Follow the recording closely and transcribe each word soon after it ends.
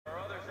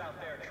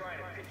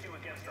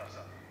against us,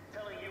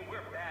 telling you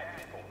we're bad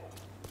people.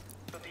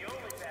 But the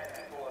only bad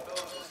people are those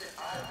who sit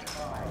idly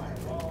by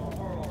while the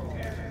world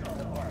tears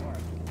itself apart.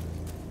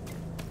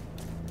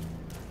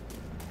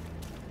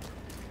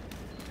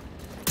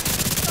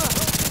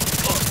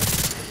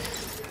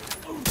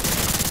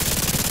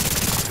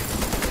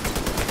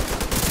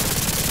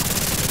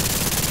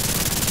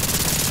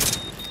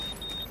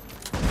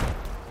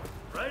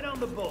 Right on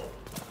the bull.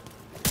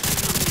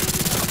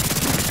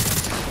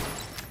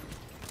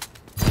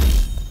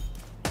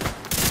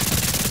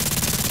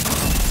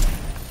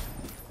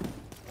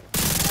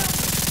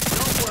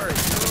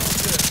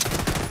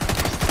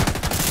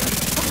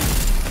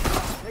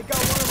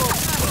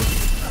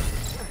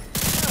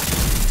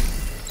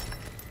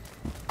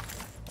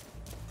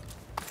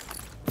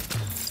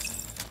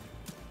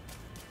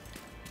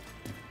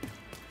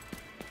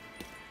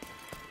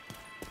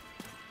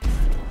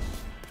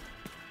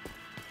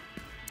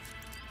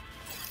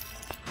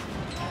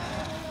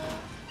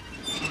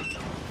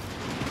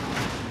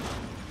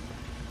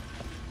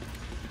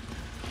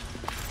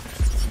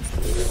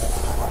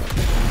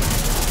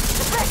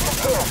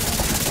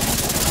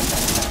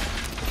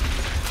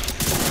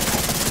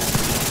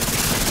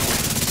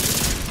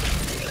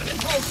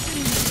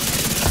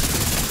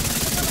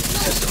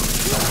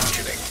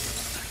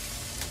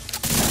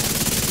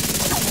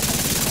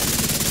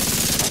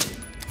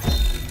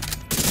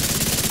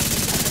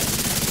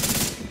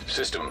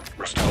 System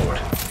restored.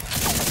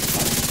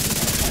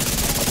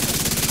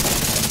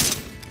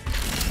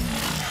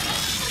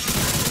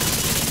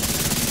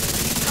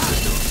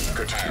 System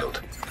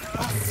curtailed.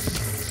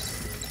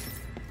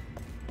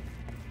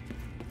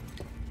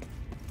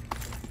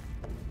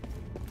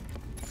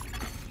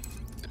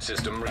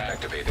 System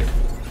reactivated.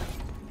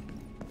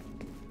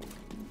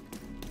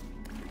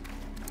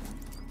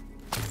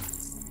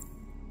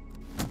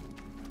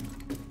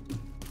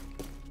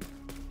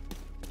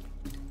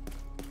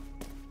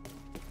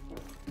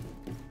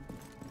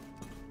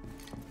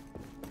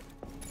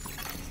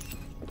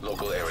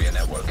 Local area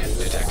network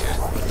detected.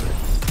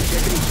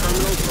 Checking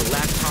terminals for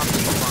laptops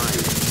and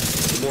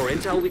lines. The more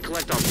intel we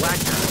collect on Black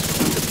House,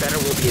 the better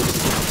we'll be able to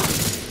count.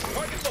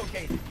 Target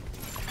located.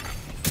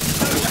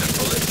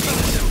 Bullet being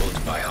assembled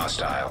by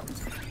hostile.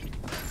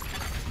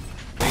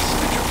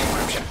 Asymmetric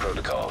encryption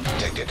protocol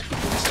detected.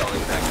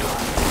 Installing backdoor.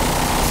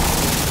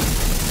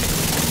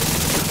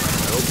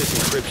 I hope this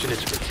encryption is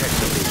to protect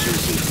something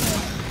juicy.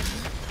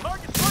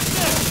 Target right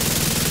there.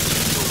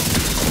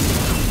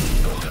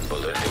 Golden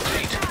bullet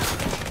complete.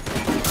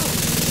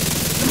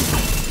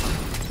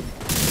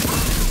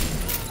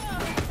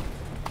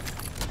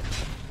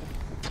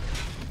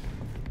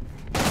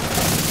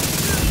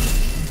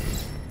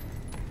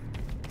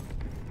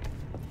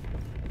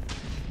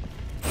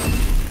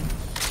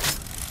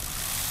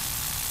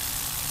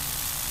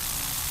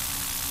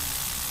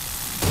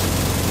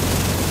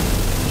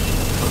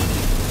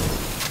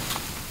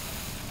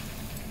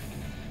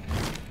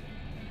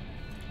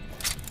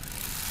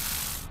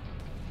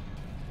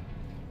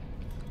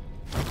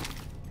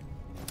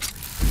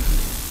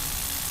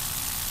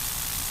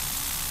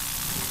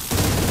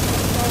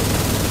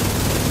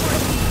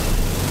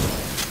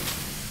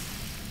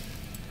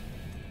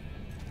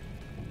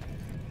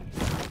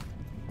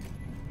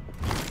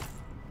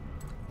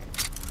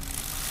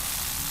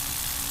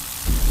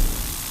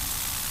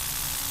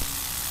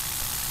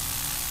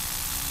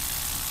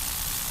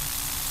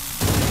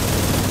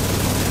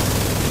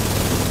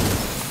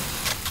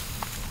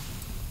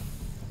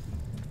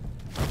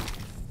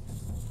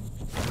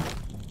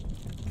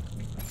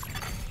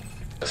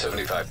 A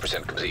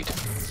 75% complete.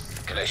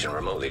 Connection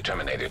remotely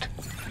terminated.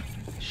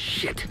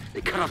 Shit,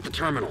 they cut off the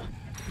terminal.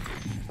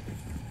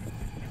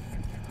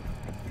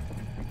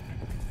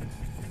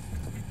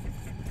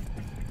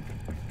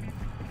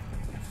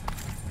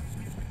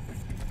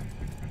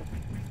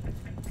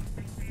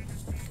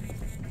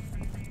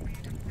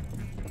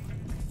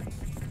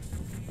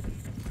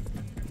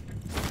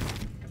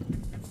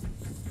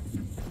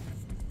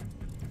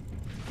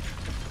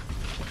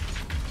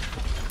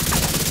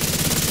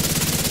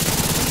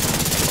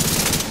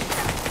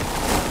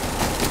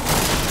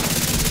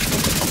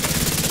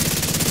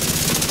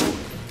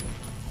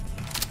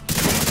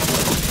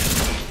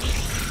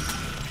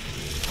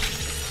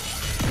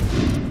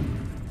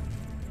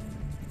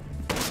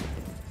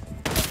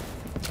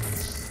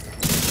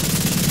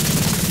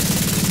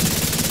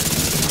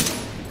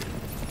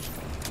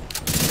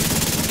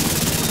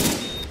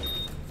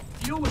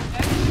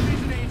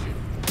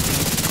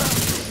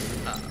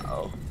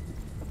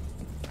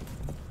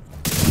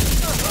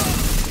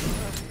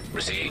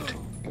 Received.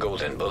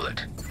 Golden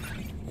bullet.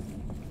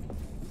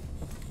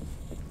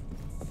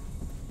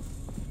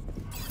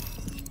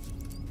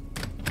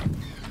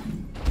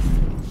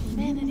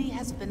 Humanity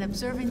has been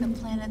observing the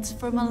planets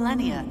for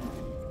millennia.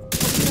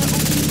 But we are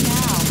only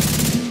now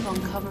to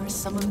uncover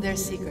some of their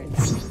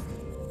secrets.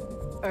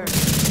 Earth,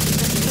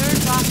 the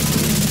third rock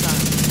from the sun.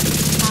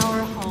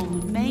 Our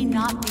home may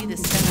not be the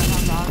center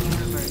of our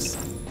universe,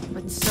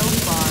 but so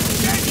far,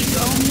 it's the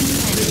only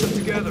planet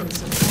that can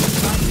support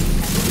life.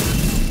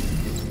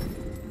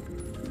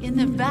 In In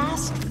the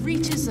vast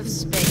reaches of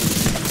space,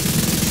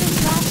 it's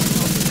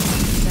irrational to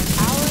think that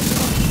our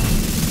little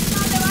planet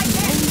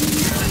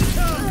is only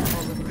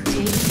capable of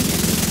creating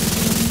and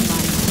sustaining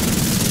life.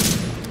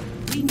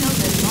 We know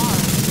that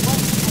Mars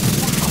once had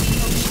vast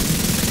oceans,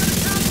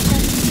 that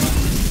many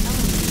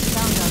elements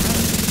found on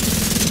Earth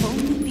could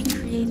only be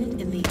created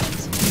in the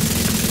expanse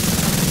of the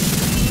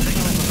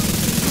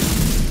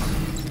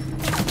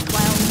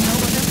While no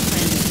other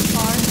planet in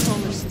our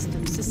solar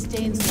system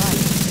sustains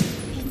life,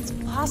 it's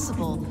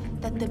possible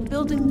that the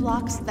building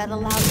blocks that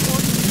allowed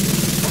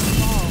organisms to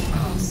evolve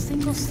from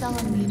single-cell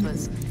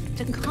amoebas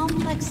to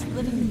complex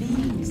living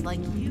beings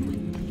like you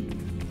and me.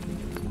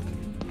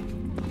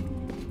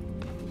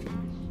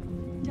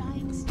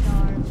 Dying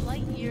star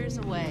light years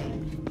away.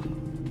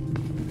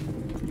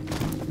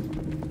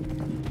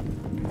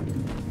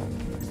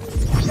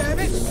 Damn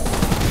it!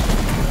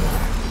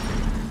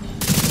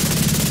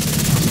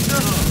 No,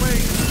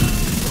 wait!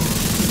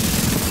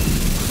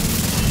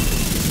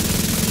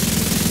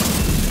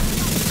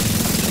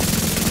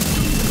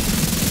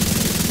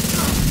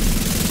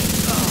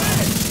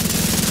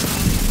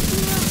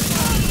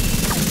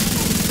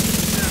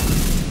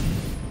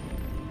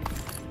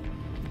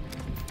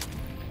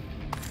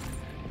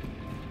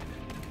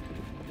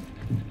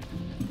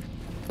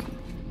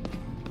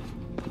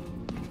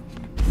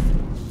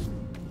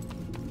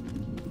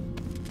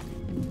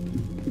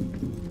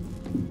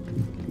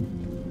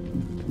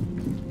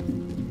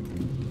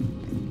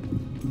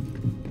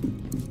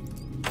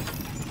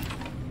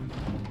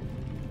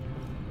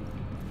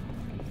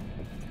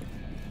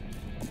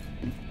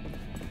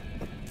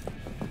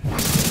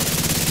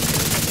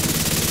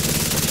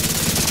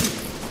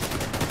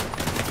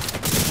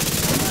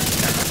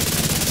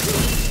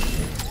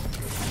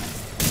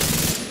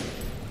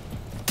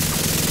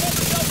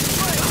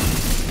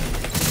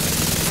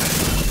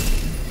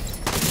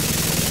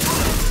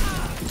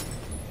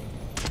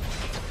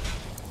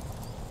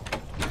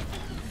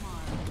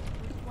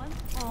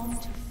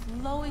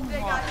 Flowing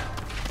water,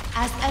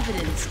 as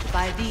evidenced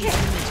by these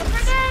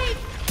images.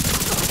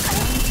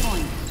 One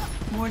point,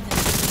 more than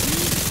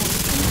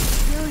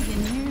 3.8 billion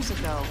years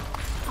ago,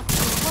 up to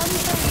 1/3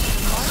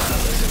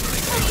 of the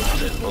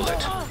Martian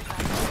Bullet.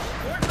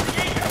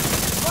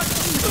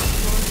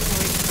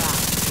 exploratory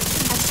craft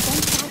have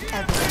sent out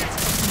evidence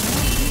of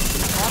more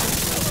recent water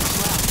flow as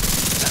well,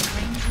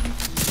 ranging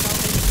from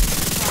solid to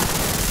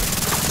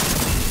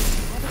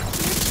what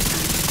appear to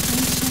be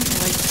ancient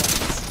lake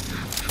beds.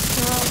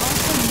 There are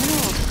also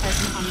minerals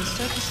present on the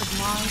surface of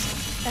Mars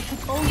that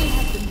could only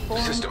have been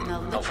formed System in a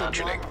liquid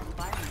malfunctioning. water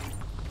environment.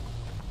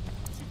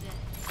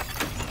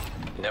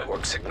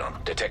 Network signal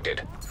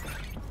detected.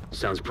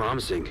 Sounds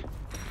promising.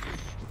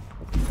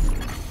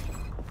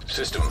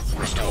 System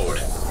restored.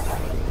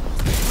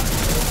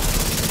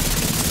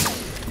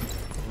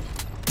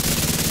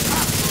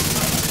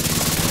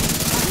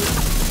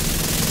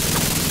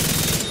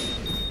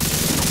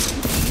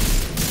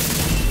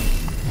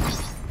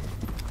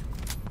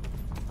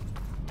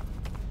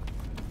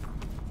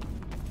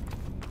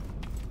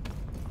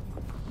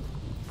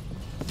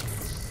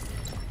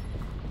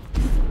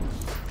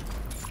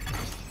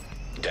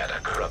 Data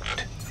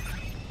corrupted.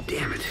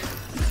 Damn it.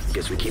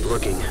 Guess we keep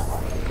looking.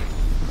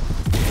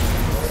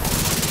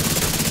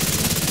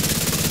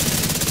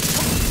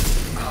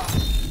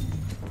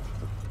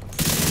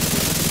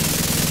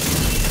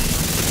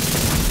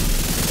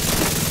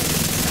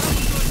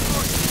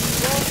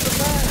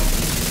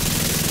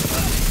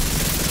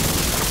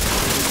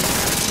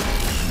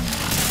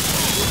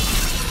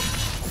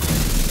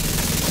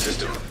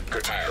 System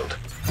curtailed.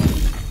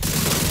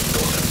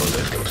 Golden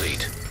bullet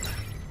complete.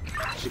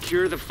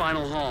 Secure the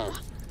final hall.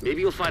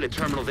 Maybe you'll find a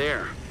terminal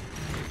there.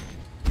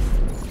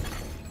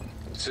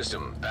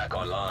 System back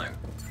online.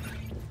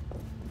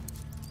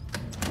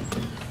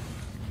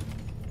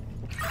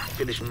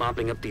 Finish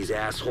mopping up these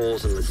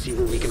assholes and let's see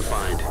what we can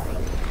find.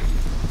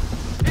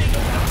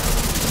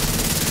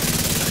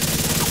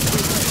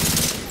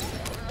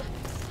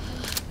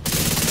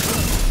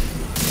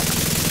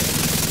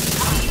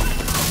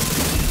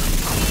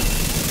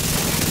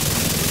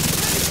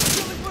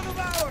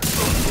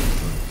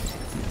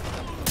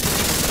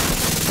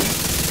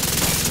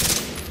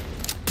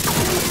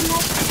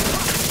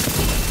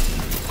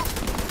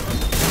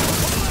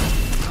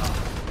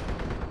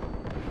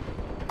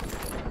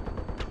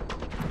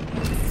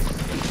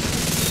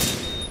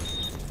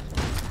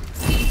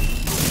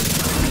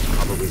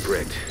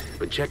 Bricked,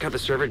 but check out the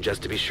server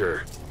just to be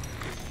sure.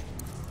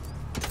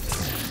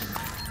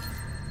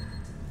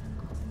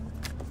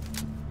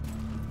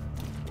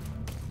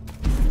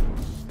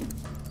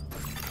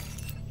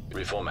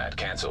 Reformat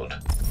cancelled.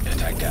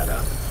 Attack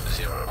data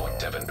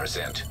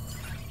 0.7%.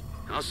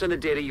 I'll send the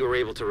data you were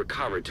able to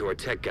recover to our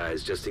tech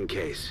guys just in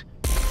case.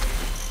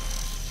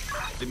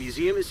 The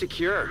museum is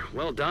secure.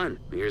 Well done.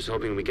 Here's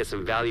hoping we get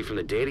some value from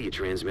the data you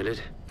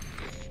transmitted.